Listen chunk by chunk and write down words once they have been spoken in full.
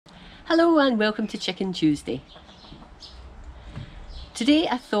Hello and welcome to Chicken Tuesday. Today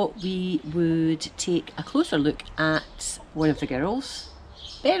I thought we would take a closer look at one of the girls,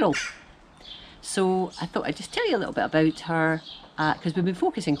 Beryl. So I thought I'd just tell you a little bit about her because we've been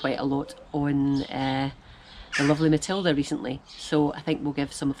focusing quite a lot on the lovely Matilda recently. So I think we'll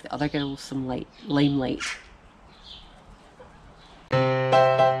give some of the other girls some limelight.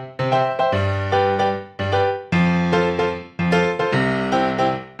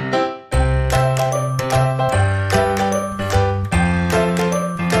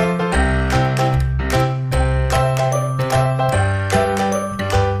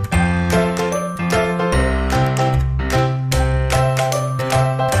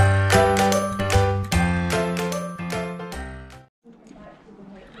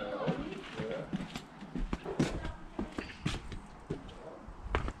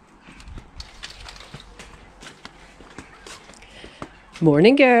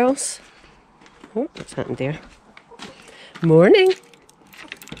 Morning, girls. Oh, what's happened there? Morning.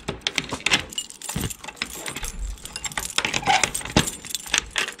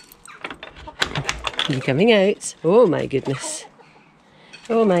 Are you coming out? Oh my goodness.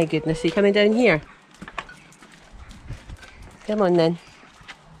 Oh my goodness, are you coming down here? Come on then.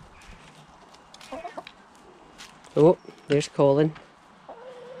 Oh, there's Colin.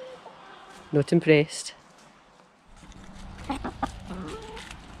 Not impressed.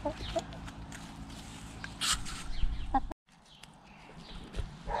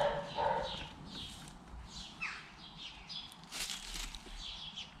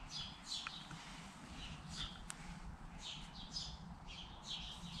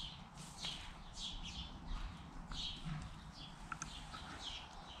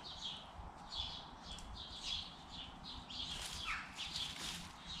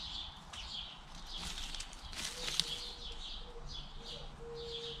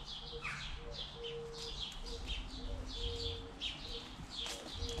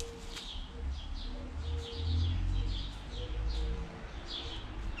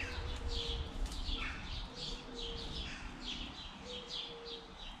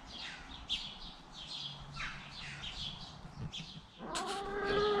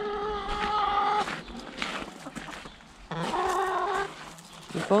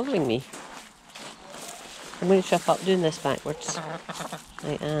 You're following me. I'm going to trip up doing this backwards.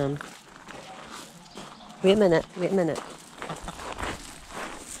 I am. Wait a minute, wait a minute.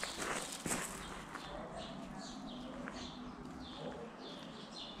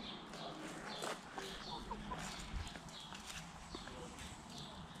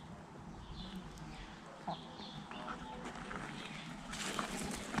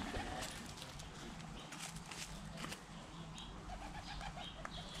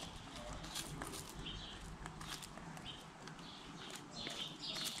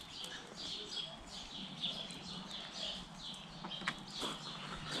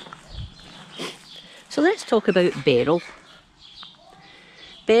 So let's talk about Beryl.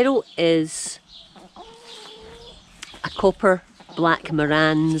 Beryl is a copper black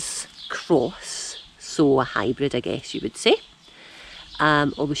Marans cross, so a hybrid I guess you would say.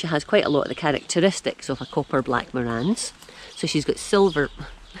 Although she has quite a lot of the characteristics of a copper black Marans. So she's got silver,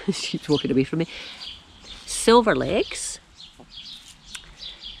 she's walking away from me, silver legs.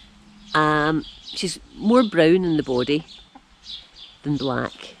 She's more brown in the body than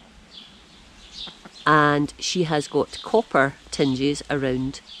black. And she has got copper tinges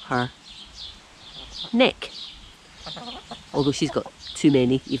around her neck. Although she's got too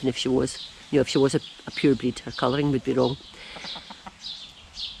many, even if she was, if she was a pure breed, her colouring would be wrong.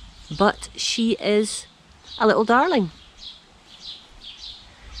 But she is a little darling.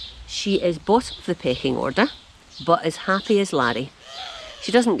 She is bottom of the pecking order, but as happy as Larry.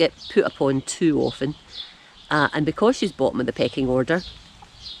 She doesn't get put upon too often. And because she's bottom of the pecking order,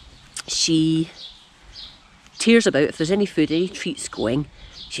 she tears about. If there's any food, any treats going,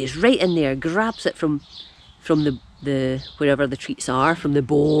 she's right in there, grabs it from the wherever the treats are, from the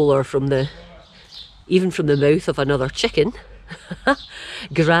bowl or even from the mouth of another chicken,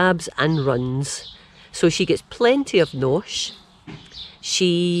 grabs and runs. So she gets plenty of nosh.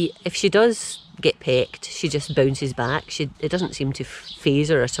 If she does get pecked, she just bounces back. It doesn't seem to faze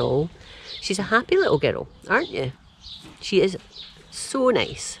her at all. She's a happy little girl, aren't you? She is so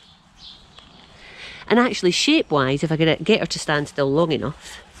nice. And actually, shape-wise, if I could get her to stand still long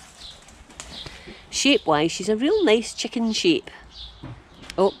enough, shape-wise, she's a real nice chicken shape.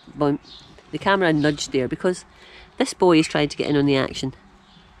 Oh, the camera nudged there because this boy is trying to get in on the action.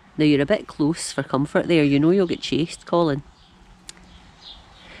 Now, you're a bit close for comfort there. You know you'll get chased, Colin.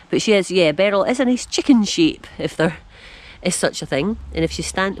 But she is, yeah, Beryl is a nice chicken shape, if is such a thing. And if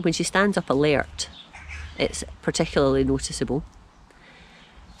when she stands up alert, it's particularly noticeable.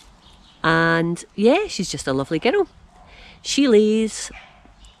 And yeah, she's just a lovely girl. She lays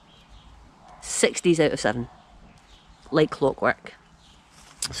 6 days out of 7, like clockwork.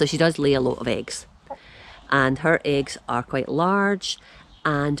 So she does lay a lot of eggs. And her eggs are quite large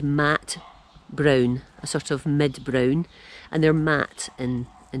and matte brown, a sort of mid-brown. And they're matte in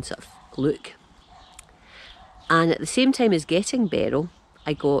sort of look. And at the same time as getting Beryl,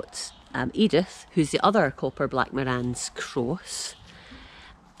 I got Edith, who's the other Copper Black Moran's cross.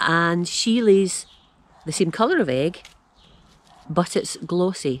 And she lays the same colour of egg, but it's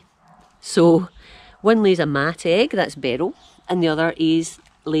glossy. So one lays a matte egg, that's Beryl, and the other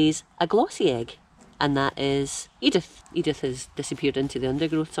lays a glossy egg, and that is Edith. Edith has disappeared into the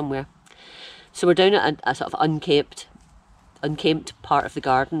undergrowth somewhere. So we're down at a sort of unkempt part of the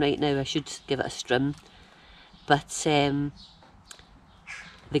garden right now. I should give it a strim. But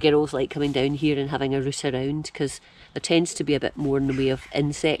the girls like coming down here and having a root around, because there tends to be a bit more in the way of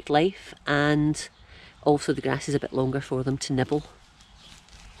insect life, and also the grass is a bit longer for them to nibble.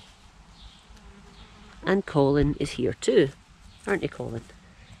 And Colin is here too, aren't you, Colin?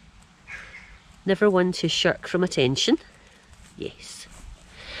 Never one to shirk from attention. Yes.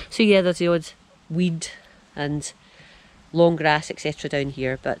 So yeah, there's the odd weed and long grass, etc. down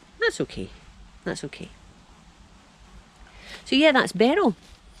here, but that's okay. That's okay. So yeah, that's Beryl.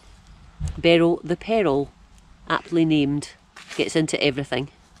 Beryl the Peril, aptly named, gets into everything.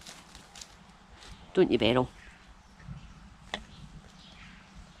 Don't you, Beryl?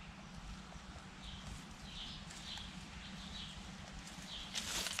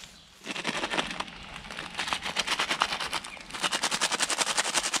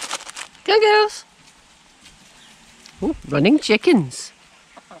 Go girls! Oh, running chickens.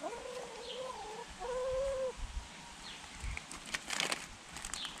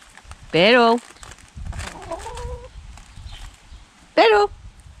 Beryl. Beryl.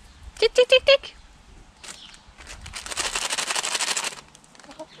 Tick, tick, tick, tick.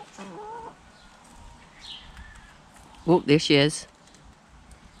 Oh, there she is.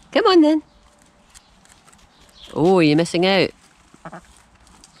 Come on then. Oh, you're missing out.